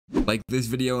Like this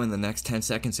video in the next 10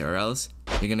 seconds or else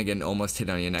you're gonna get an almost hit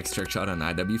on your next trick shot on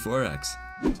IW4X.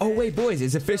 Oh wait boys,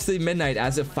 it's officially midnight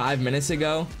as of 5 minutes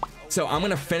ago. So I'm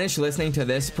gonna finish listening to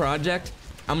this project.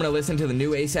 I'm gonna listen to the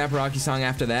new A$AP Rocky song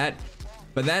after that.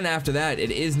 But then after that, it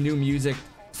is New Music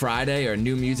Friday or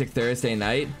New Music Thursday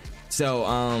night.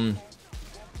 So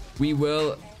we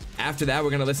will, after that,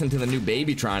 we're gonna listen to the new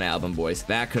Babytron album, boys.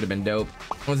 That could have been dope.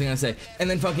 What was I gonna say? And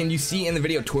then fucking, you see in the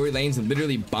video, Tory Lanez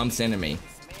literally bumps into me.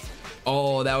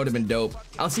 Oh, that would have been dope.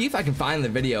 I'll see if I can find the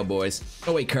video, boys.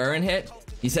 Oh wait, Curran hit?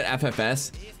 He said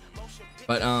FFS.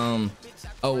 But oh,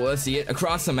 well, let's see it.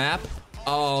 Across the map.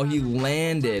 Oh, he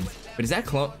landed. But is that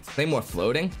Claymore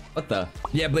floating? What the?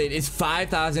 Yeah, Blade, it's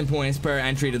 5,000 points per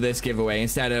entry to this giveaway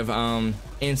instead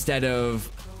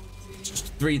of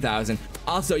 3,000.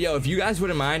 Also, yo, if you guys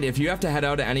wouldn't mind, if you have to head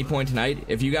out at any point tonight,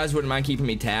 if you guys wouldn't mind keeping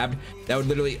me tabbed, that would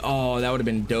literally, oh, that would have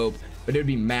been dope. But it would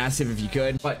be massive if you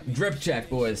could. But drip check,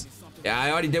 boys. Yeah,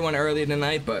 I already did one earlier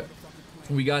tonight, but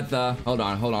we got the, hold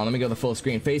on, let me go to the full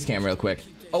screen face cam real quick.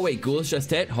 Oh wait, Ghouls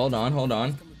just hit. Hold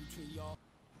on.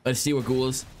 Let's see what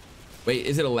Ghouls. Wait,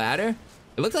 is it a ladder?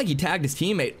 It looked like he tagged his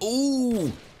teammate.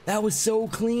 Ooh, that was so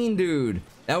clean, dude.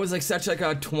 That was like such like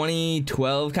a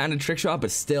 2012 kind of trick shot,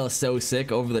 but still so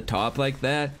sick over the top like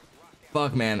that.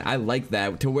 Fuck, man, I like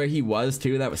that. To where he was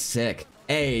too, that was sick.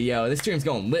 Hey, yo, this stream's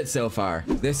going lit so far.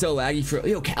 They're so laggy for,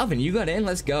 yo, Calvin, you got in,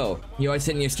 let's go. You always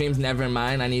sit in your streams, never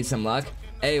mind, I need some luck.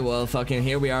 Hey, well, fucking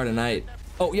here we are tonight.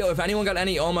 Oh, yo, if anyone got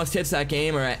any almost hits that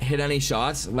game or hit any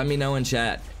shots, let me know in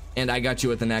chat. And I got you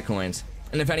with the net coins.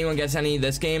 And if anyone gets any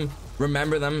this game,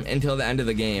 remember them until the end of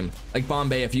the game. Like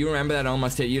Bombay, if you remember that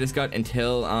almost hit you just got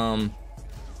until,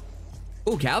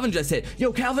 oh, Calvin just hit.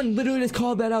 Yo, Calvin literally just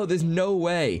called that out. There's no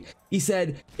way. He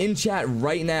said in chat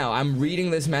right now, I'm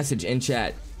reading this message in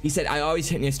chat. He said, I always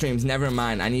hit in your streams, never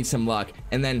mind, I need some luck.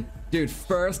 And then, dude,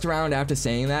 first round after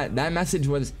saying that, that message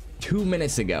was 2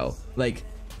 minutes ago. Like,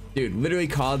 dude, literally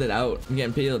called it out. I'm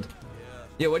getting peeled.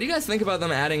 Yeah, what do you guys think about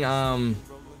them adding,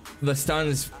 the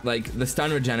stuns, like the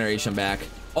stun regeneration back?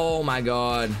 Oh my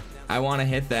god, I want to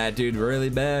hit that, dude, really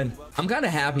bad. I'm kind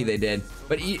of happy they did,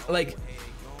 but like,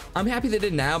 I'm happy they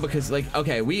did now because, like,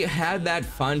 okay, we had that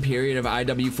fun period of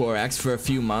IW4X for a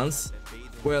few months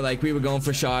where, like, we were going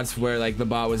for shots where, like, the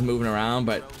bot was moving around,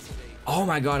 but oh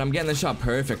my god, I'm getting the shot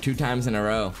perfect 2 times in a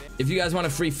row. If you guys want a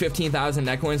free 15,000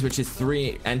 net coins, which is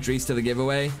 3 entries to the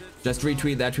giveaway, just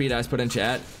retweet that tweet I just put in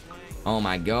chat. Oh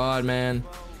my god, man.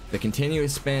 The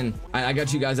continuous spin. I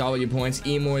got you guys all of your points.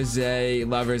 Emor, Zay,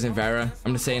 Lovers, and Vera.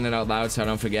 I'm just saying it out loud so I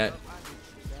don't forget.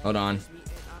 Hold on.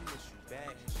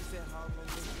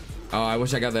 Oh, I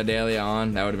wish I got the Adalia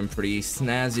on. That would have been pretty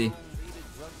snazzy.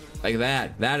 Like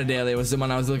that. That Adalia was the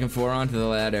one I was looking for onto the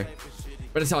ladder.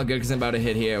 But it's all good because I'm about to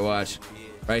hit here. Watch.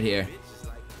 Right here.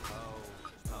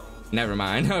 Never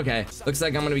mind. Okay. Looks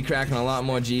like I'm going to be cracking a lot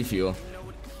more G Fuel.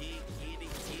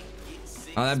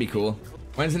 Oh, that'd be cool.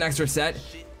 When's the next reset?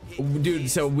 Dude,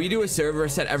 so we do a server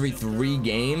reset every 3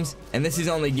 games. And this is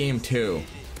only game 2.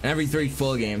 And every 3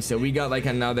 full games. So we got like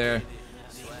another...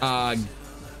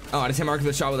 Oh, I just hit mark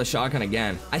the shot with a shotgun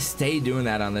again. I stay doing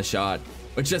that on this shot,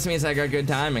 which just means I got good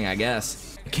timing, I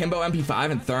guess. Kimbo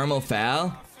MP5 and Thermal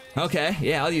FAL. Okay,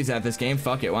 yeah, I'll use that this game.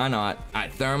 Fuck it, why not?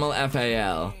 Alright, Thermal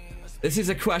FAL. This is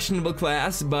a questionable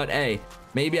class, but hey,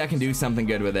 maybe I can do something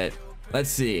good with it. Let's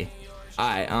see.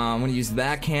 Alright, I'm gonna use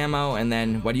that camo, and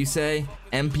then, what do you say?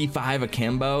 MP5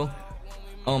 akimbo?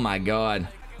 Oh my god.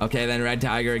 Okay, then Red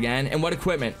Tiger again. And what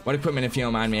equipment? What equipment, if you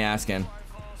don't mind me asking?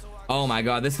 Oh my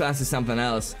god, this class is something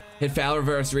else. Hit foul,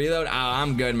 reverse reload. Oh,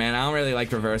 I'm good, man. I don't really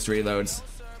like reverse reloads.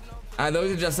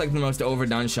 Those are just like the most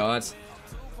overdone shots.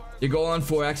 Your goal on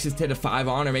 4X is to hit a 5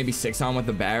 on or maybe 6 on with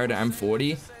the Barrett or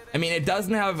M40. I mean, it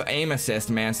doesn't have aim assist,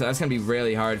 man, so that's gonna be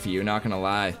really hard for you, not gonna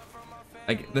lie.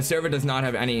 Like, the server does not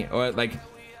have any, or like,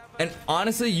 and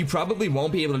honestly, you probably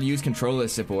won't be able to use controller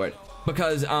support.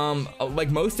 Because, like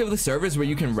most of the servers where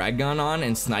you can red gun on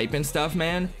and snipe and stuff,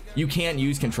 man, you can't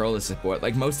use controller support.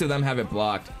 Like, most of them have it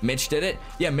blocked. Mitch did it.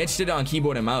 Yeah, Mitch did it on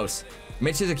keyboard and mouse.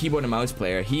 Mitch is a keyboard and mouse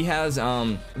player. He has,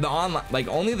 the online, like,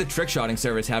 only the trickshotting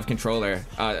servers have controller,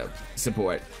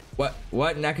 support. What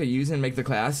Necca using make the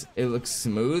class? It looks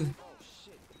smooth?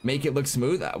 Make it look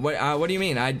smooth? What do you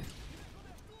mean? I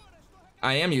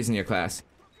am using your class.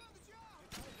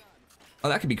 Oh,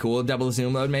 that could be cool. Double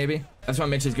zoom load, maybe. That's why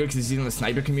Mitch is good, because he's in the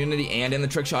sniper community and in the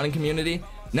trickshotting community.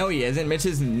 No, he isn't. Mitch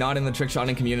is not in the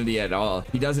trickshotting community at all.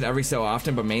 He does it every so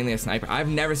often, but mainly a sniper. I've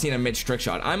never seen a Mitch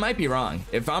trickshot. I might be wrong.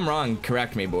 If I'm wrong,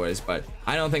 correct me, boys, but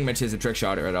I don't think Mitch is a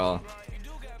trickshotter at all.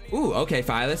 Ooh, okay,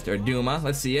 Philist or Duma.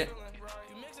 Let's see it.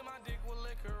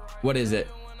 What is it?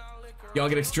 Y'all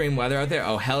get extreme weather out there?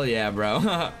 Oh, hell yeah,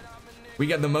 bro. We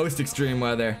got the most extreme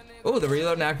weather. Oh, the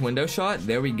reload knack window shot.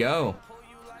 There we go.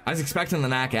 I was expecting the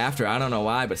knack after. I don't know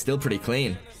why, but still pretty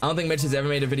clean. I don't think Mitch has ever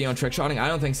made a video on trickshotting. I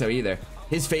don't think so either.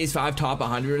 His phase 5 top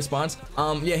 100 response.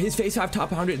 Yeah, his phase 5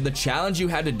 top 100. The challenge you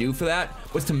had to do for that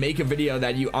was to make a video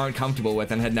that you aren't comfortable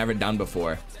with and had never done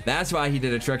before. That's why he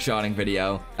did a trickshotting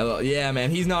video. Yeah,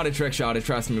 man, he's not a trickshotter.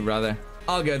 Trust me, brother.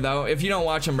 All good though. If you don't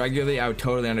watch him regularly, I would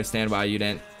totally understand why you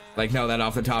didn't like know that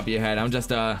off the top of your head. I'm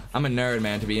a nerd,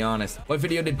 man, to be honest. What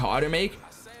video did Potter make?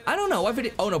 I don't know what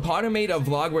video. Oh no, Potter made a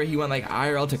vlog where he went like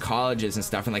IRL to colleges and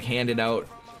stuff and like handed out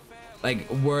like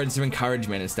words of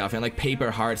encouragement and stuff and like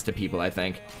paper hearts to people. I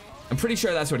think I'm pretty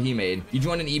sure that's what he made. You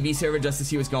joined an EB server just to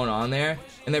see what's going on there,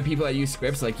 and there are people that use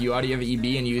scripts. Like you already have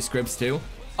EB and you use scripts too.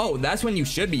 Oh, that's when you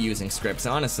should be using scripts.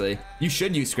 Honestly, you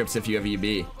should use scripts if you have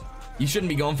EB. You shouldn't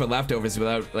be going for leftovers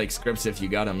without like scripts if you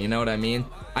got them. You know what I mean?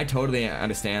 I totally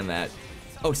understand that.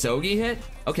 Oh, Sogi hit.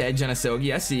 Okay, Jenna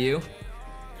Sogi, I see you.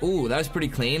 Ooh, that was pretty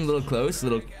clean. A little close,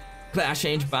 little class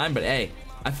change, fine, but hey,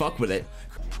 I fuck with it.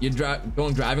 You're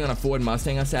going driving on a Ford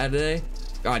Mustang on Saturday?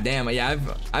 God damn, yeah,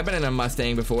 I've been in a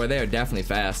Mustang before. They are definitely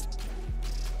fast.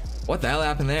 What the hell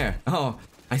happened there? Oh,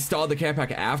 I stalled the care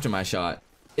pack after my shot.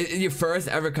 Your first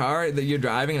ever car that you're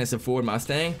driving and it's a Ford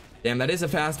Mustang? Damn, that is a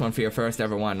fast one for your first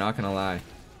ever one, not gonna lie.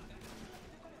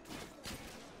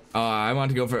 Oh, I want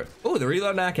to go for, oh, the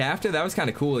reload knack after? That was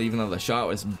kind of cool, even though the shot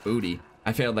was booty.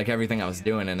 I failed like everything I was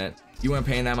doing in it. You weren't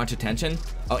paying that much attention?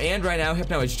 Oh, and right now,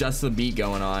 Hypno is just the beat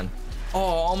going on. Oh,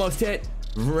 almost hit.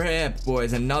 Rip,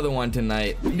 boys, another one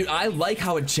tonight. Dude, I like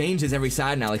how it changes every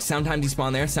side now. Like, sometimes you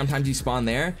spawn there, sometimes you spawn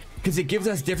there. Because it gives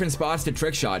us different spots to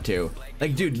trick shot to.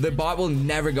 Like, dude, the bot will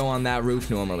never go on that roof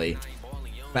normally.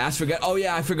 Fast forget. Oh,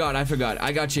 yeah, I forgot.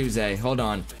 I got you, Zay. Hold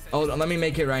on, let me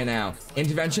make it right now.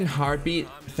 Intervention, heartbeat,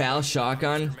 foul,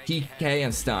 shotgun, PK,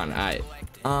 and stun. All right.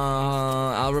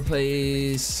 I'll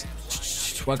replace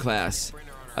what class?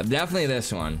 Definitely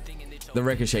this one, the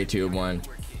ricochet tube one.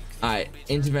 Alright,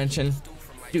 intervention.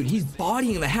 Dude, he's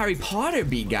bodying the Harry Potter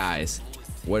beat, guys.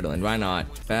 Woodland, why not?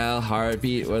 Bell,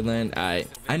 heartbeat, woodland. Alright,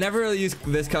 I never really used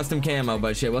this custom camo,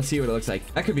 but shit, we'll see what it looks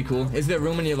like. That could be cool. Is there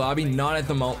room in your lobby? Not at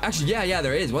the moment. Actually, yeah,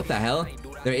 there is. What the hell?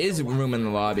 There is room in the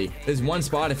lobby. There's one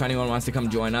spot if anyone wants to come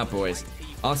join up, boys.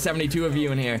 All 72 of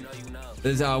you in here.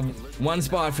 There's one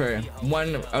spot for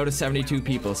 1 out of 72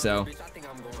 people, so.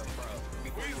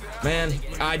 Man,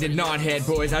 I did not hit,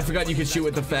 boys. I forgot you could shoot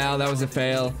with the foul. That was a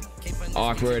fail.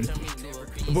 Awkward.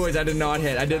 Boys, I did not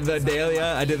hit. I did the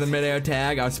Dahlia. I did the midair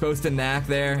tag. I was supposed to knack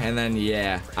there, and then,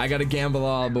 yeah. I gotta gamble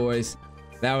all, boys.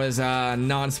 That was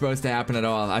not supposed to happen at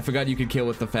all. I forgot you could kill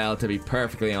with the foul, to be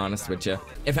perfectly honest with you.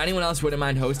 If anyone else wouldn't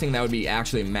mind hosting, that would be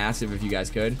actually massive if you guys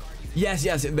could. Yes,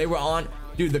 they were on.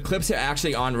 Dude, the clips are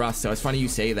actually on Rust, so it's funny you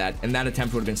say that. And that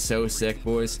attempt would have been so sick,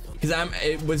 boys. Because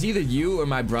it was either you or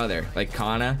my brother, like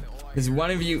Kana. Because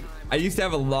one of you, I used to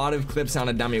have a lot of clips on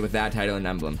a dummy with that title and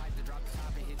emblem.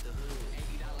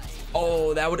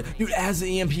 Oh, that would, dude, as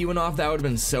the EMP went off, that would have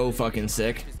been so fucking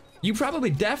sick. You probably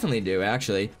definitely do,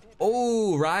 actually.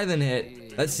 Oh, Rythan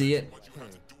hit. Let's see it.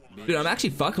 Dude, I'm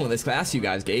actually fucking with this class you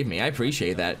guys gave me. I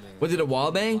appreciate that. Was it a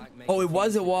wall bang? Oh, it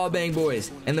was a wall bang,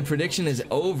 boys. And the prediction is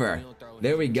over.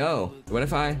 There we go. What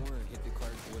if I...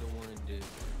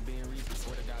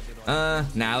 Nah,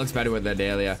 it looks better with the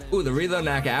Dahlia. Ooh, the reload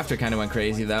knack after kind of went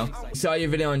crazy, though. Saw your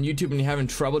video on YouTube and you're having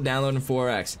trouble downloading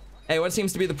 4X. Hey, what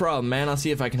seems to be the problem, man? I'll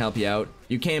see if I can help you out.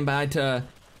 You came by to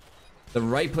the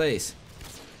right place.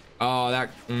 Oh,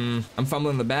 I'm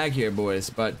fumbling the bag here, boys,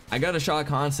 but I got a shot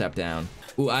concept down.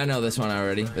 Ooh, I know this one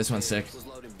already. This one's sick.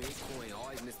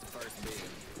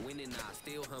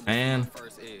 Man.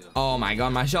 Oh my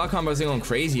god, my shot combo is going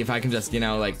crazy if I can just, you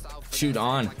know, like, shoot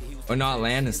on or not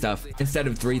land and stuff instead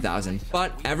of 3,000.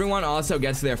 But everyone also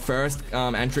gets their first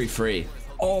entry free.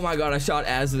 Oh my god, I shot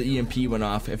as the EMP went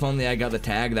off. If only I got the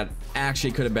tag, that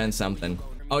actually could have been something.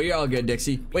 Oh, you're all good,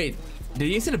 Dixie. Wait, did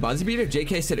he hit a buzzer beater?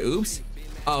 JK said oops.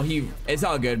 Oh, it's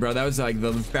all good, bro. That was like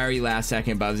the very last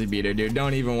second buzzer beater, dude.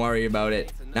 Don't even worry about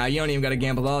it. Now, you don't even gotta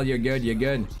gamble all. You're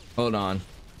good. Hold on.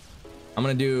 I'm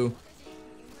gonna do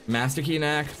master key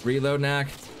knack, reload knack.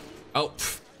 Oh,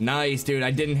 nice, dude. I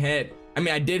didn't hit. I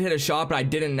mean, I did hit a shot, but I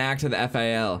didn't knack to the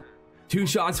FAL. 2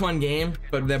 shots, 1 game,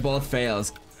 but they're both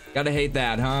fails. Gotta hate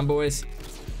that, huh, boys?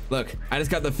 Look, I just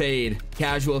got the fade.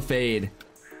 Casual fade.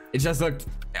 It just looked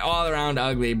all around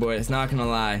ugly, boys. Not gonna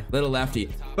lie. Little lefty.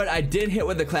 But I did hit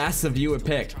with the class the viewer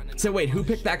picked. So wait, who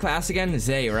picked that class again?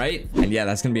 Zay, right? And yeah,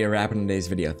 that's gonna be a wrap in today's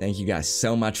video. Thank you guys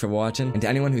so much for watching. And to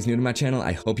anyone who's new to my channel,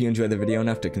 I hope you enjoyed the video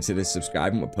enough to consider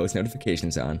subscribing with post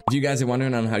notifications on. If you guys are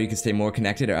wondering on how you can stay more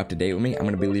connected or up to date with me, I'm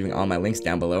gonna be leaving all my links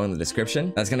down below in the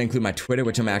description. That's gonna include my Twitter,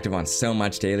 which I'm active on so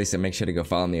much daily, so make sure to go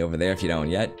follow me over there if you don't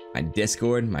yet. My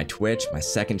Discord, my Twitch, my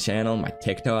second channel, my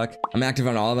TikTok. I'm active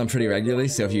on all of them pretty regularly,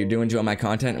 so if you do enjoy my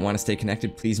content and want to stay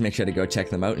connected, please make sure to go check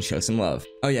them out and show some love.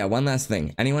 Oh yeah, one last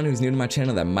thing. Anyone who's new to my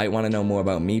channel that might want to know more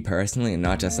about me personally and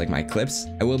not just like my clips,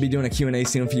 I will be doing a Q&A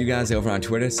soon for you guys over on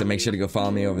Twitter, so make sure to go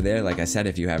follow me over there, like I said,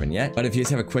 if you haven't yet. But if you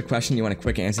just have a quick question you want a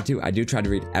quick answer to, I do try to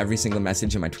read every single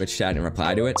message in my Twitch chat and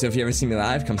reply to it. So if you ever see me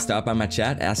live, come stop by my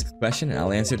chat, ask a question, and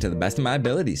I'll answer it to the best of my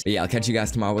abilities. But yeah, I'll catch you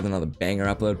guys tomorrow with another banger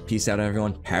upload. Peace out,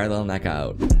 everyone. Parallel Necca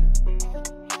out.